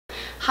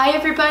Hi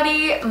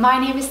everybody, my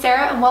name is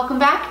Sarah and welcome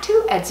back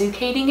to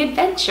EdZOOcating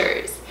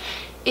Adventures.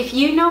 If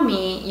you know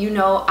me, you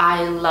know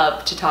I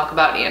love to talk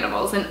about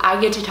animals, and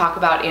I get to talk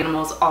about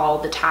animals all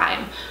the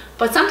time.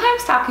 But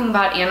sometimes talking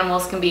about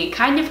animals can be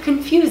kind of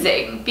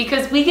confusing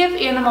because we give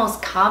animals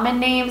common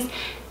names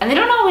and they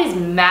don't always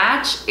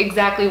match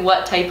exactly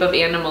what type of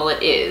animal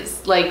it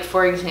is. Like,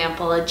 for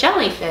example, a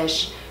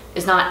jellyfish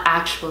is not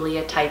actually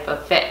a type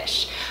of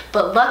fish.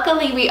 But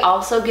luckily, we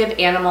also give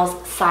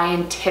animals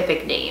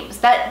scientific names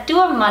that do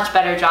a much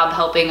better job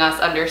helping us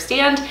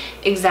understand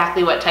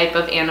exactly what type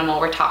of animal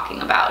we're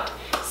talking about.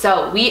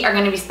 So we are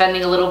going to be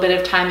spending a little bit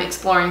of time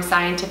exploring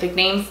scientific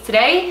names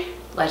today.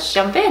 Let's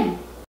jump in.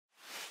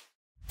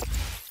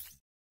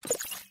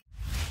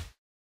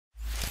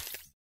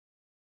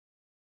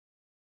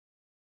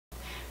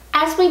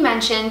 As we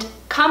mentioned,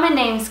 common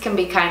names can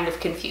be kind of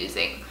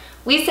confusing.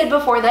 We said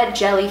before that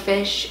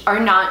jellyfish are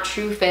not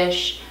true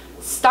fish.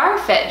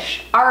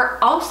 Starfish are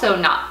also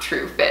not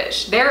true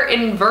fish. They're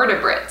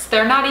invertebrates.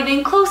 They're not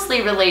even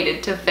closely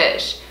related to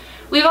fish.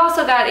 We've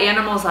also got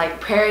animals like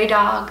prairie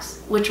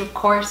dogs, which of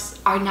course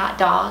are not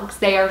dogs.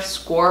 They are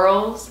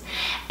squirrels.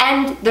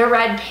 And the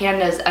red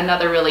panda is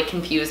another really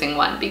confusing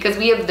one because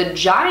we have the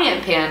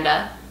giant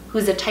panda,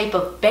 who's a type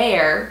of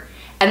bear,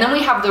 and then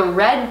we have the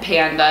red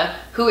panda,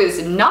 who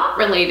is not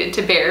related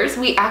to bears.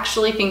 We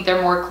actually think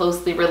they're more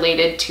closely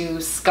related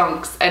to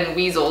skunks and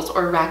weasels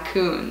or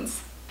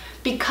raccoons.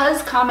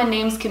 Because common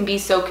names can be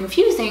so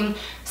confusing,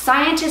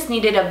 scientists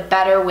needed a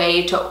better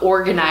way to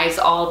organize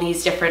all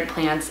these different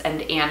plants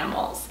and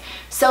animals.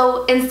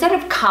 So instead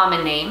of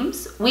common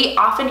names, we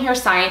often hear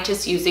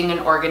scientists using an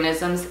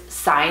organism's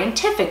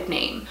scientific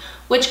name,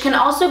 which can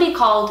also be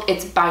called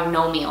its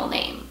binomial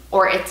name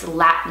or its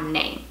Latin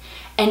name.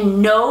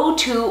 And no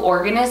two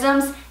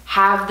organisms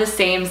have the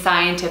same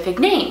scientific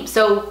name,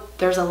 so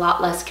there's a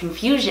lot less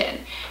confusion.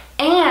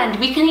 And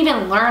we can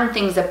even learn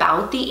things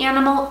about the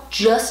animal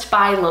just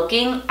by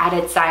looking at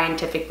its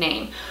scientific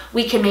name.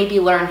 We can maybe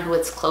learn who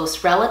its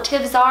close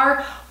relatives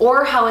are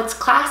or how it's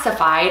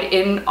classified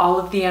in all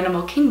of the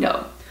animal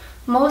kingdom.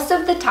 Most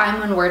of the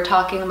time when we're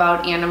talking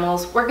about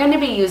animals, we're going to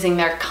be using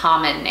their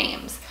common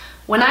names.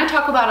 When I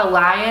talk about a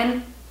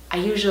lion, I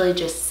usually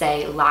just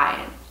say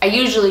lion. I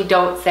usually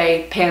don't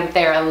say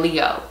panthera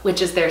leo,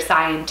 which is their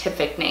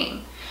scientific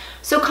name.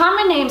 So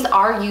common names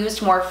are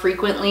used more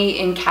frequently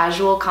in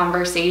casual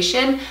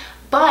conversation,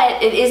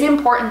 but it is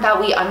important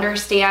that we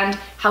understand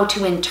how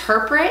to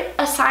interpret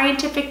a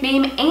scientific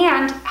name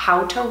and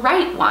how to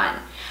write one.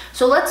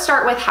 So let's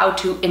start with how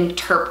to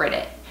interpret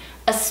it.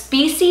 A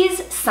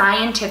species'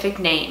 scientific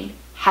name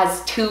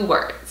has two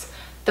words.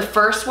 The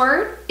first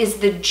word is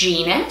the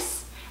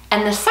genus,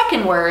 and the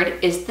second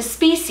word is the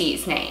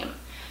species name.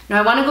 Now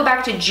I want to go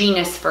back to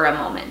genus for a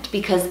moment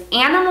because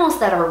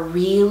animals that are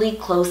really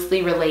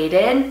closely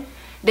related,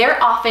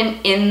 they're often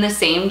in the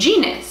same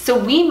genus.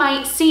 So we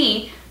might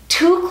see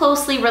two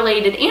closely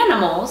related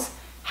animals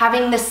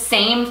having the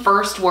same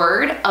first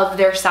word of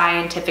their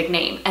scientific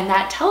name, and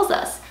that tells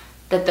us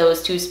that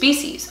those two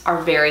species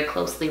are very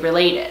closely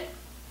related.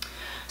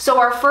 So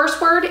our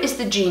first word is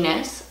the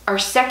genus, our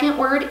second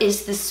word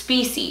is the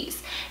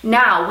species.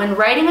 Now, when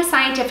writing a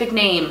scientific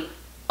name,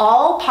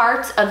 all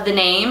parts of the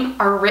name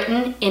are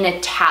written in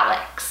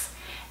italics,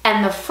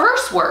 and the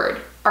first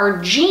word,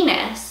 our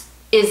genus,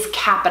 is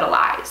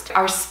capitalized.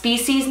 Our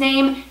species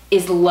name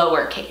is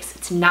lowercase,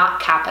 it's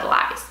not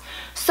capitalized.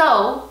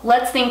 So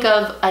let's think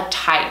of a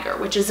tiger,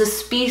 which is a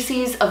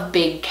species of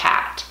big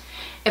cat.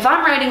 If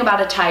I'm writing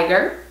about a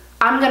tiger,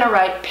 I'm gonna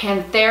write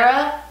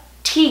Panthera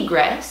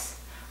tigris.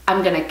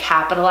 I'm gonna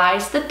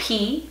capitalize the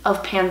P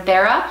of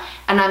Panthera,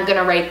 and I'm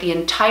gonna write the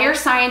entire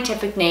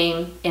scientific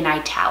name in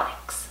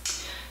italics.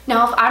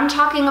 Now, if I'm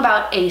talking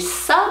about a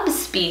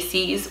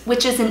subspecies,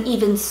 which is an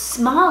even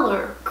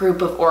smaller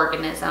group of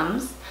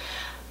organisms,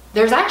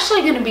 there's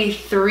actually going to be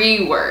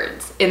three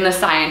words in the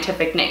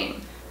scientific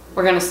name.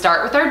 We're going to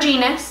start with our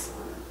genus,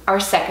 our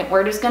second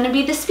word is going to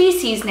be the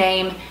species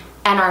name,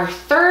 and our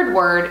third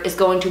word is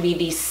going to be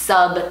the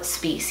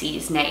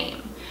subspecies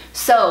name.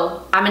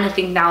 So I'm going to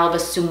think now of a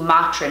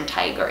Sumatran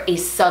tiger, a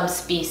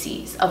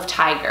subspecies of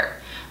tiger.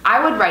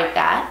 I would write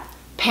that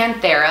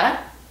Panthera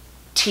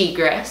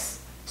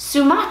tigris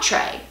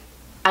sumatrae.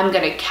 I'm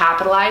going to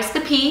capitalize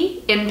the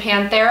P in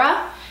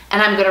Panthera,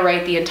 and I'm going to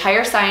write the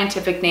entire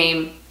scientific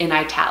name in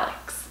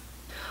italics.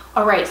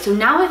 All right, so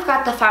now we've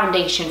got the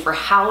foundation for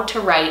how to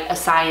write a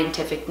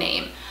scientific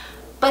name.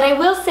 But I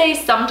will say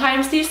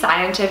sometimes these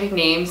scientific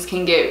names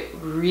can get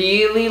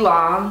really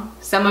long.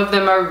 Some of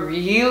them are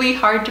really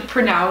hard to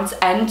pronounce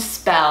and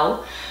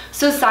spell.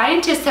 So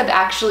scientists have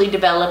actually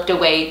developed a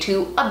way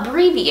to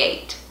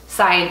abbreviate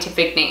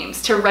scientific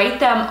names, to write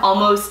them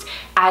almost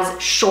as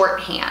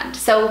shorthand.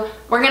 So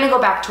we're going to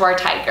go back to our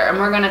tiger and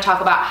we're going to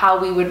talk about how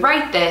we would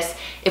write this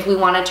if we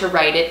wanted to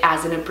write it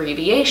as an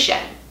abbreviation.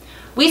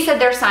 We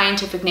said their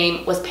scientific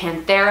name was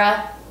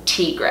Panthera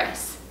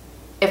tigris.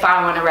 If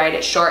I want to write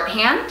it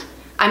shorthand,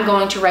 I'm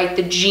going to write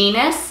the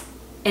genus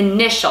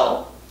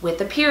initial with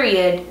a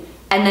period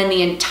and then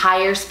the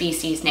entire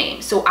species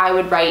name. So I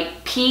would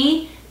write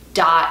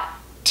P.T.G.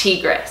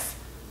 tigris.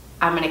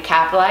 I'm going to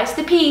capitalize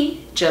the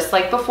P just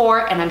like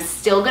before, and I'm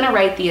still going to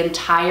write the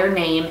entire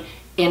name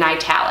in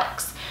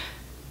italics.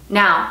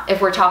 Now,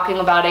 if we're talking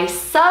about a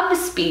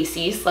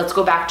subspecies, let's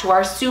go back to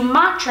our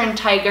Sumatran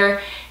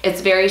tiger. It's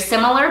very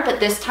similar,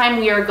 but this time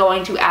we are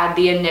going to add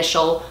the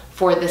initial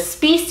for the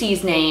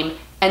species name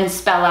and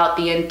spell out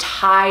the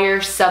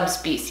entire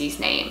subspecies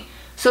name.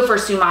 So for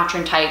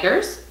Sumatran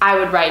tigers, I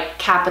would write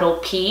capital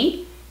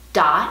P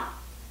dot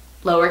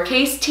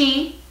lowercase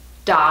t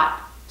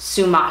dot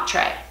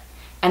Sumatra.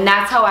 And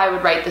that's how I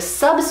would write the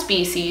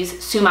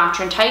subspecies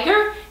Sumatran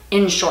tiger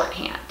in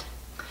shorthand.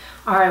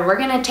 All right, we're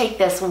gonna take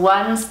this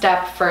one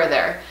step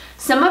further.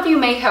 Some of you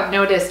may have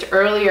noticed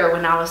earlier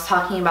when I was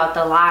talking about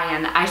the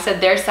lion, I said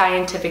their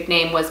scientific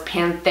name was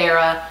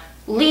Panthera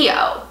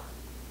leo,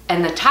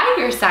 and the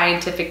tiger's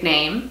scientific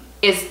name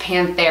is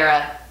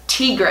Panthera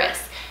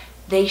tigris.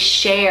 They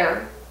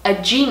share a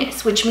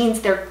genus, which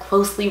means they're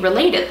closely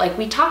related, like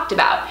we talked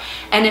about.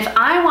 And if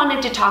I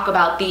wanted to talk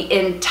about the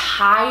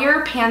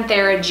entire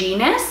Panthera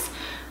genus,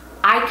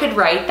 I could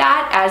write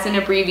that as an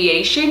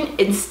abbreviation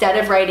instead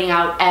of writing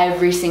out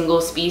every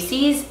single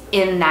species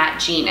in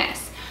that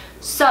genus.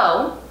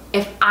 So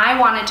if I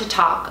wanted to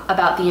talk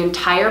about the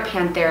entire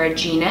Panthera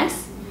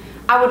genus,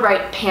 I would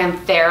write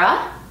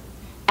Panthera,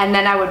 and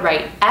then I would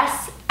write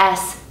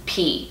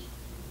SSP,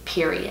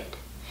 period.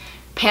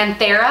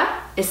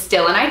 Panthera is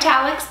still in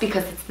italics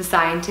because it's the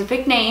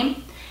scientific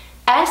name.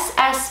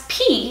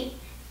 SSP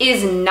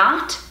is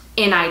not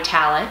in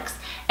italics,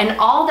 and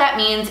all that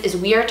means is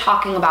we are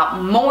talking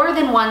about more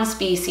than one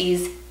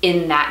species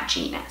in that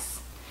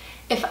genus.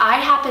 If I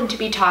happen to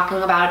be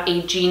talking about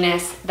a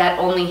genus that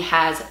only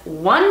has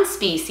one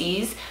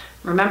species,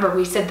 remember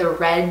we said the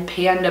red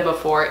panda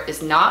before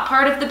is not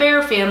part of the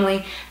bear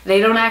family.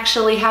 They don't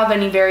actually have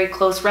any very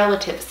close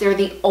relatives. They're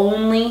the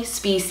only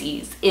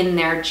species in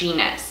their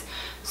genus.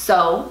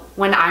 So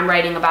when I'm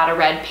writing about a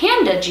red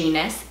panda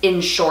genus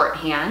in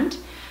shorthand,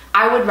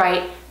 I would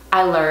write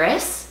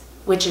Ailuris,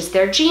 which is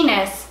their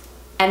genus,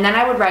 and then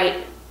I would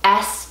write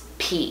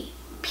SP,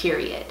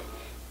 period.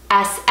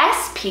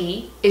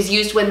 SSP is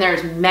used when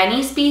there's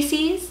many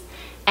species,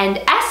 and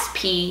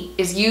SP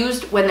is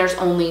used when there's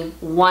only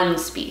one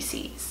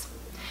species.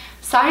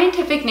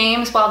 Scientific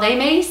names, while they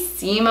may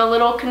seem a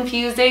little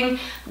confusing,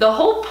 the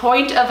whole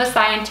point of a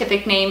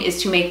scientific name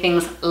is to make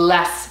things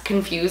less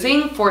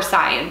confusing for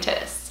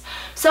scientists.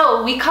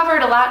 So we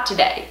covered a lot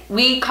today.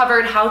 We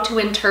covered how to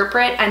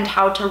interpret and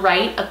how to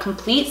write a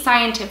complete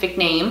scientific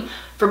name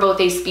for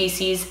both a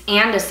species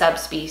and a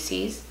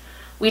subspecies.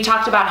 We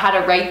talked about how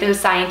to write those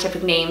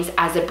scientific names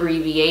as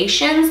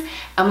abbreviations,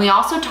 and we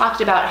also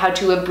talked about how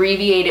to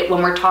abbreviate it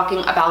when we're talking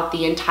about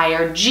the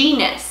entire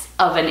genus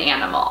of an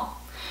animal.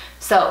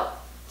 So,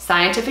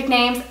 scientific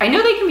names, I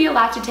know they can be a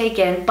lot to take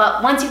in,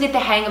 but once you get the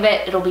hang of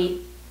it, it'll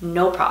be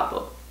no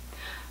problem.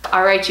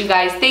 All right, you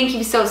guys, thank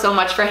you so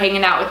much for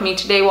hanging out with me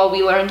today while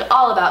we learned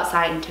all about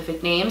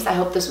scientific names. I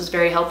hope this was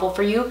very helpful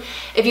for you.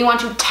 If you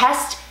want to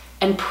test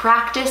and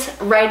practice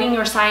writing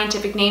your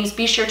scientific names,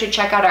 be sure to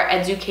check out our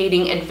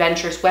EdZOOcating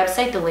Adventures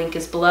website. The link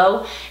is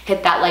below.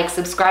 Hit that like,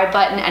 subscribe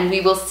button, and we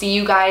will see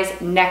you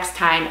guys next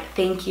time.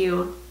 Thank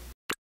you.